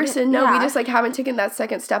weird. A person. No, yeah. We just, like, haven't taken that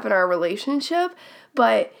second step in our relationship,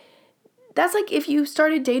 but that's like if you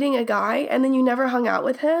started dating a guy and then you never hung out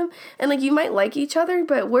with him, and like you might like each other,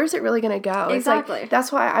 but where's it really gonna go? Exactly. It's like,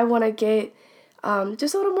 that's why I want to get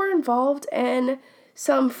just a little more involved in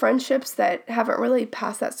some friendships that haven't really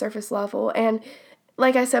passed that surface level. And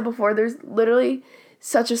like I said before, there's literally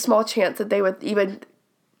such a small chance that they would even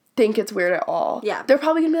think it's weird at all. Yeah. They're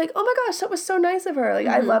probably gonna be like, oh my gosh, that was so nice of her. Like,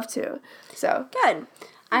 I'd love to. So good.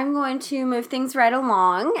 I'm going to move things right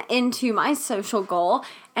along into my social goal,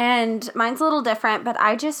 and mine's a little different, but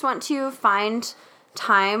I just want to find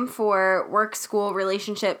time for work, school,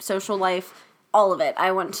 relationship, social life, all of it.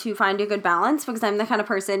 I want to find a good balance because I'm the kind of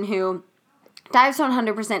person who dives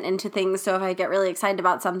 100% into things. So if I get really excited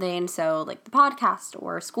about something, so like the podcast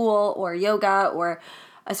or school or yoga or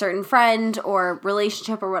a certain friend or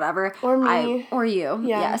relationship or whatever. Or me. Or you.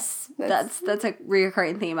 Yeah, yes. That's a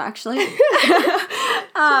reoccurring theme, actually.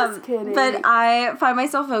 Just kidding. But I find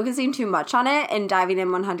myself focusing too much on it and diving in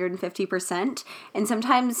 150% and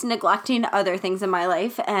sometimes neglecting other things in my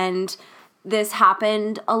life. And this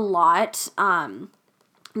happened a lot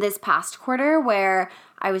this past quarter where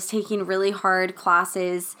I was taking really hard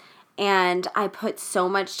classes and I put so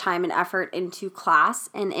much time and effort into class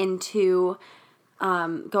and into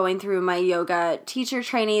going through my yoga teacher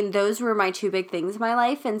training. Those were my two big things in my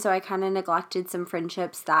life. And so I kind of neglected some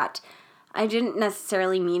friendships that I didn't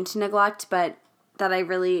necessarily mean to neglect, but that I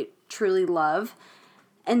really, truly love.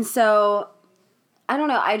 And so, I don't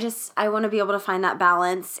know, I want to be able to find that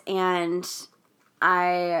balance, and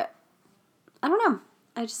I don't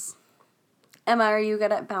know, Emma, are you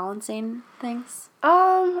good at balancing things?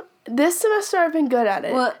 This semester I've been good at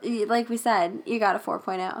it. Well, like we said, you got a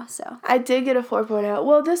 4.0, so. I did get a 4.0.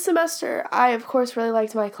 Well, this semester, I, of course, really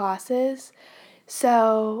liked my classes.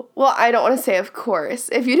 So, well, I don't want to say of course.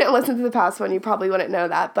 If you didn't listen to the past one, you probably wouldn't know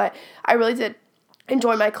that. But I really did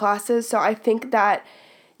enjoy my classes. So I think that,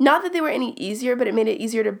 not that they were any easier, but it made it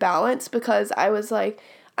easier to balance because I was like,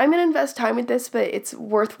 I'm going to invest time with this, but it's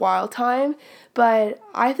worthwhile time. But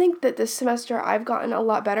I think that this semester I've gotten a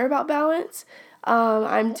lot better about balance.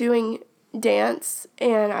 I'm doing dance,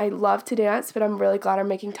 and I love to dance, but I'm really glad I'm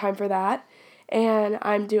making time for that. And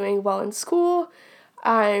I'm doing well in school.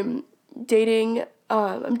 I'm dating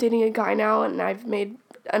a guy now, and I've made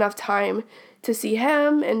enough time to see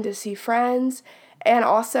him and to see friends. And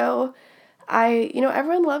also,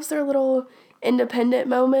 everyone loves their little independent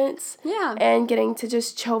moments. Yeah. And getting to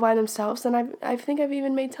just chill by themselves, and I think I've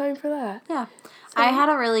even made time for that. Yeah. So. I had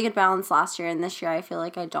a really good balance last year, and this year I feel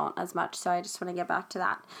like I don't as much, so I just want to get back to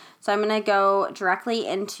that. So I'm going to go directly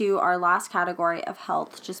into our last category of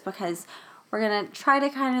health, just because we're going to try to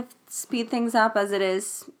kind of speed things up as it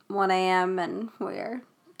is 1 a.m. and we're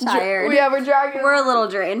tired. Yeah, we're dragging. We're a little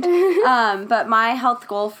drained. But my health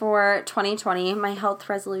goal for 2020, my health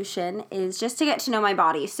resolution, is just to get to know my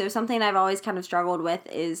body. So something I've always kind of struggled with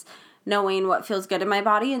is knowing what feels good in my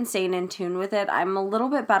body and staying in tune with it. I'm a little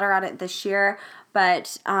bit better at it this year,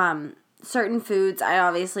 but certain foods I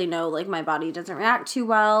obviously know like my body doesn't react too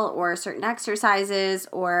well, or certain exercises,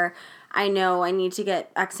 or I know I need to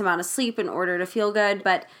get X amount of sleep in order to feel good,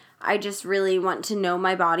 but I just really want to know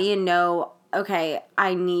my body and know okay,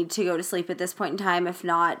 I need to go to sleep at this point in time. If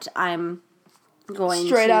not, I'm going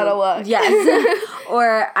straight out of luck. Yes.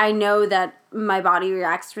 Or I know that my body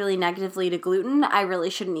reacts really negatively to gluten. I really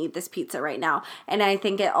shouldn't eat this pizza right now. And I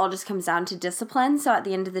think it all just comes down to discipline. So at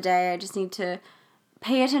the end of the day, I just need to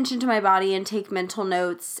pay attention to my body and take mental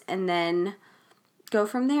notes and then go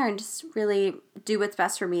from there and just really do what's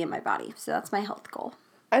best for me and my body. So that's my health goal.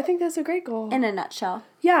 I think that's a great goal. In a nutshell.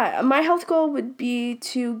 Yeah, my health goal would be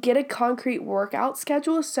to get a concrete workout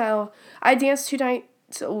schedule. So I dance 2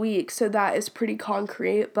 nights a week, so that is pretty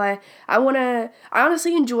concrete. But I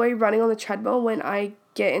honestly enjoy running on the treadmill when I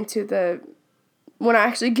actually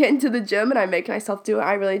get into the gym and I make myself do it.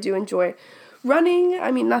 I really do enjoy running.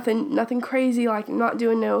 I mean, nothing crazy, like I'm not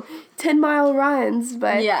doing no 10-mile runs,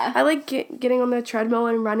 but yeah. I like getting on the treadmill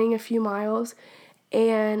and running a few miles.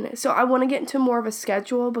 And so I want to get into more of a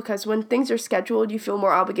schedule because when things are scheduled, you feel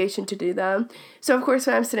more obligation to do them. So, of course,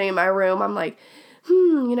 when I'm sitting in my room, I'm like,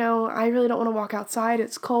 I really don't want to walk outside.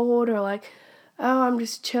 It's cold. Or like, oh, I'm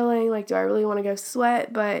just chilling. Like, do I really want to go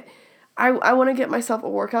sweat? But I want to get myself a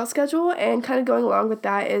workout schedule. And kind of going along with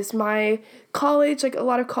that is my college. Like, a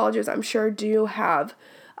lot of colleges, I'm sure, do have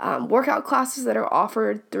workout classes that are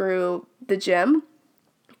offered through the gym.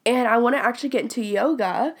 And I want to actually get into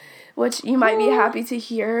yoga, which you might be happy to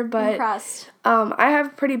hear, but Impressed. I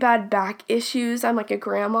have pretty bad back issues. I'm like a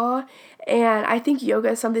grandma, and I think yoga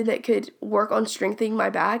is something that could work on strengthening my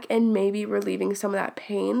back and maybe relieving some of that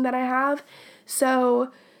pain that I have.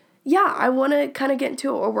 So, yeah, I want to kind of get into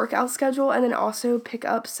a workout schedule and then also pick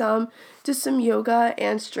up some yoga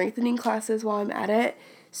and strengthening classes while I'm at it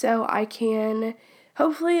so I can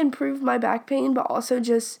hopefully improve my back pain, but also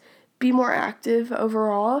just be more active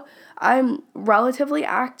overall. I'm relatively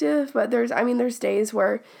active, but there's days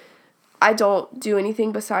where I don't do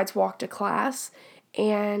anything besides walk to class.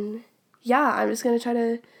 And yeah, I'm just going to try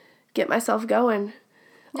to get myself going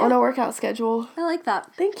on a workout schedule. I like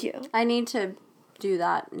that. Thank you. I need to do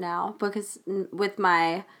that now because with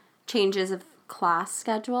my changes of class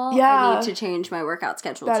schedule, I need to change my workout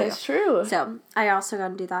schedule too. That is true. So I also got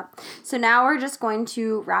to do that. So now we're just going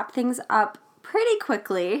to wrap things up pretty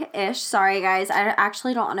quickly-ish. Sorry, guys. I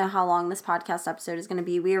actually don't know how long this podcast episode is going to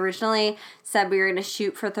be. We originally said we were going to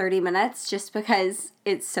shoot for 30 minutes just because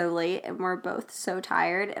it's so late and we're both so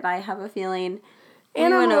tired. And I have a feeling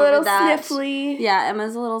and I'm a little sniffly. Yeah,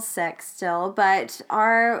 Emma's a little sick still. But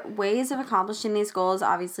our ways of accomplishing these goals,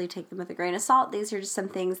 obviously take them with a grain of salt. These are just some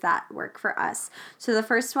things that work for us. So the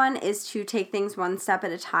first one is to take things one step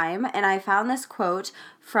at a time. And I found this quote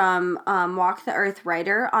from Walk the Earth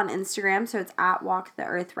Writer on Instagram. So it's at Walk the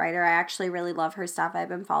Earth Writer. I actually really love her stuff. I've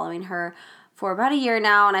been following her for about a year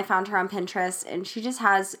now, and I found her on Pinterest, and she just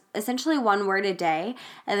has essentially one word a day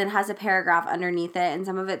and then has a paragraph underneath it, and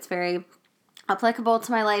some of it's very applicable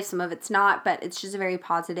to my life, some of it's not, but it's just a very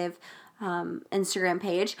positive Instagram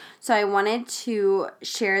page. So I wanted to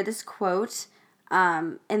share this quote,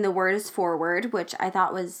 and the word is forward, which I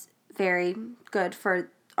thought was very good for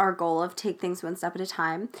our goal of take things one step at a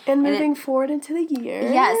time. And moving forward into the year.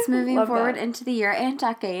 Yes, moving forward into the year and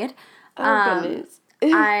decade. Oh, goodness.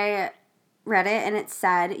 I read it and it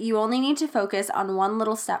said, you only need to focus on one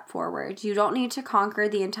little step forward. You don't need to conquer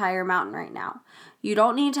the entire mountain right now. You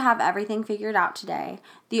don't need to have everything figured out today.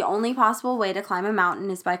 The only possible way to climb a mountain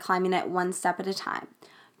is by climbing it one step at a time.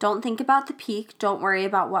 Don't think about the peak. Don't worry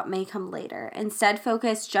about what may come later. Instead,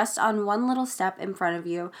 focus just on one little step in front of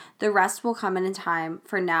you. The rest will come in time.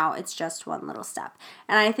 For now, it's just one little step.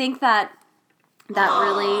 And I think that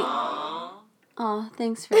really... Oh,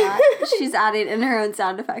 thanks for that. She's adding in her own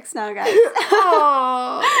sound effects now, guys.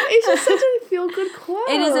 Aww. It's just such a feel-good quote.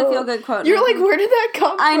 It is a feel-good quote. You're like, where did that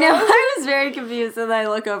come from? I know. I was very confused, and then I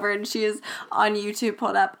look over, and she is on YouTube,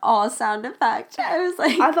 pulled up all sound effects. I was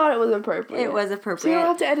like... I thought it was appropriate. It was appropriate. So you don't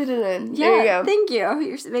have to edit it in. Yeah, there you go. Thank you.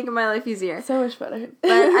 You're making my life easier. So much better.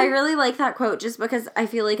 But I really like that quote just because I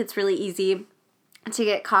feel like it's really easy to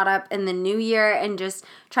get caught up in the new year and just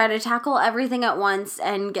try to tackle everything at once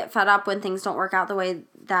and get fed up when things don't work out the way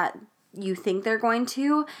that you think they're going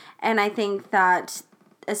to. And I think that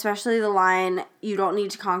especially the line, you don't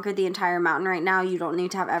need to conquer the entire mountain right now, you don't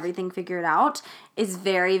need to have everything figured out, is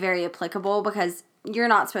very, very applicable because you're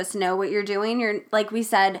not supposed to know what you're doing. You're, like we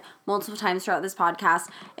said multiple times throughout this podcast,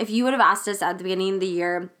 if you would have asked us at the beginning of the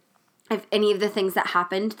year if any of the things that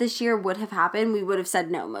happened this year would have happened, we would have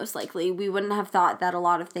said no, most likely. We wouldn't have thought that a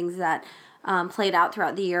lot of things that played out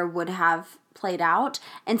throughout the year would have played out.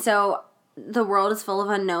 And so the world is full of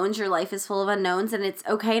unknowns. Your life is full of unknowns, and it's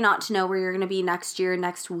okay not to know where you're going to be next year,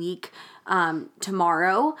 next week,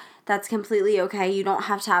 tomorrow. That's completely okay. You don't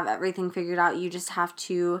have to have everything figured out. You just have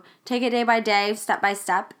to take it day by day, step by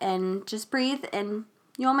step, and just breathe, and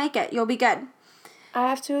you'll make it. You'll be good. I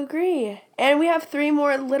have to agree. And we have 3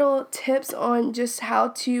 more little tips on just how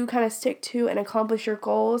to kind of stick to and accomplish your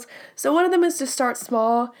goals. So one of them is to start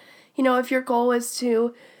small. You know, if your goal is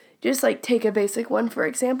to just like take a basic one, for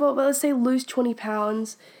example, but let's say lose 20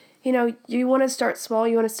 pounds. You know, you want to start small.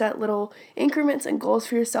 You want to set little increments and goals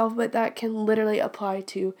for yourself, but that can literally apply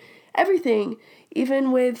to everything,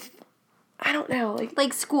 even with, I don't know,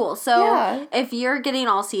 like school. So yeah. If you're getting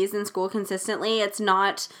all C's in school consistently, it's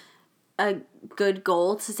not a good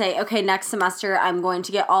goal to say, okay, next semester I'm going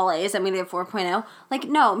to get all A's, I'm going to get 4.0. Like,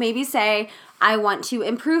 no, maybe say, I want to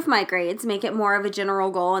improve my grades, make it more of a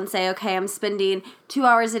general goal, and say, okay, I'm spending 2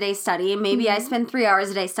 hours a day studying. Maybe I spend 3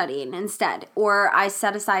 hours a day studying instead. Or I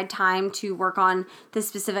set aside time to work on this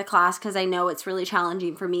specific class because I know it's really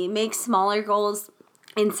challenging for me. Make smaller goals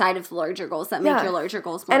inside of the larger goals that make your larger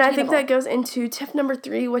goals more attainable. I think that goes into tip number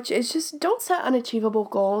 3, which is just don't set unachievable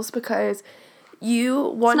goals, because you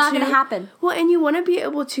want it's not going to happen. Well, and you want to be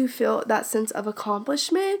able to feel that sense of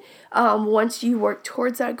accomplishment once you work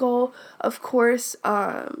towards that goal. Of course,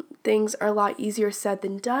 things are a lot easier said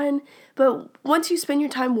than done, but once you spend your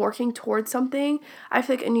time working towards something, I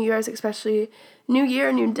feel like in New Year's, especially New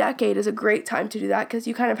Year, New Decade, is a great time to do that, because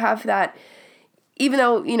you kind of have that, even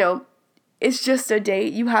though, you know, it's just a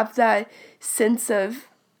date, you have that sense of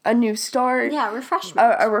a new start. Yeah,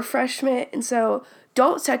 refreshment. A refreshment, and so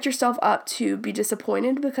don't set yourself up to be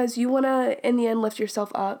disappointed, because you want to, in the end, lift yourself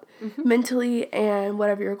up mentally and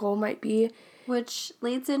whatever your goal might be. Which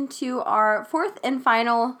leads into our 4th and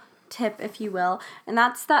final tip, if you will, and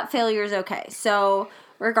that's that failure is okay. So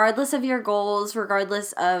regardless of your goals,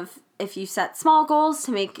 regardless of if you set small goals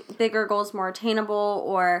to make bigger goals more attainable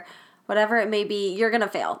or whatever it may be, you're going to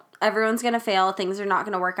fail. Everyone's going to fail. Things are not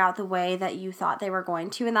going to work out the way that you thought they were going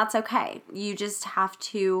to, and that's okay. You just have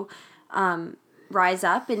to rise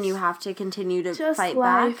up, and you have to continue to just fight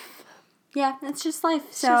life. back. Yeah, it's just life.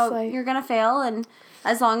 You're going to fail, and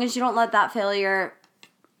as long as you don't let that failure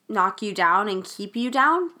knock you down and keep you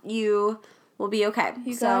down, you will be okay.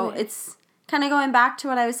 It's kind of going back to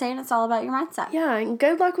what I was saying. It's all about your mindset. Yeah, and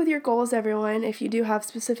good luck with your goals, everyone. If you do have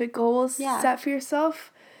specific goals set for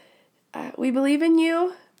yourself, we believe in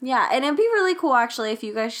you. Yeah, and it'd be really cool, actually, if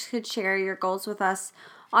you guys could share your goals with us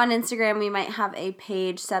on Instagram. We might have a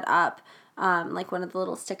page set up, like one of the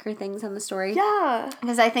little sticker things on the story. Yeah.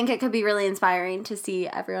 Because I think it could be really inspiring to see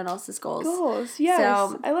everyone else's goals. Yes.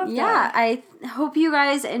 So, I love that. Yeah, I hope you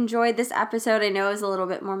guys enjoyed this episode. I know it was a little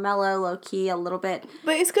bit more mellow, low-key, a little bit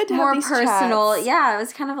but it's good to more have these personal. Chats. Yeah, it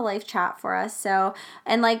was kind of a life chat for us. So,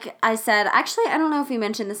 and like I said, actually, I don't know if we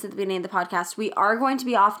mentioned this at the beginning of the podcast. We are going to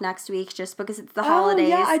be off next week just because it's the holidays.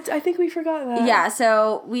 Yeah, I think we forgot that. Yeah,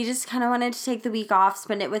 so we just kind of wanted to take the week off,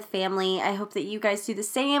 spend it with family. I hope that you guys do the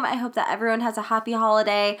same. I hope that everyone has a happy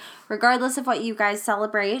holiday, regardless of what you guys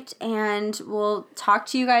celebrate. And we'll talk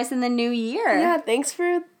to you guys in the new year. Yeah, thanks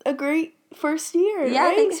for a great first year. Yeah,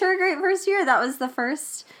 right? Thanks for a great first year. That was the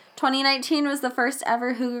first, 2019 was the first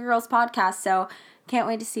ever Hygge Girls podcast. So can't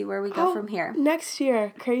wait to see where we go from here. Next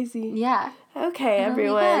year. Crazy. Yeah. Okay,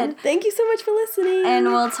 everyone. Thank you so much for listening. And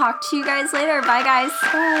we'll talk to you guys later. Bye, guys.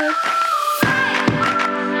 Bye.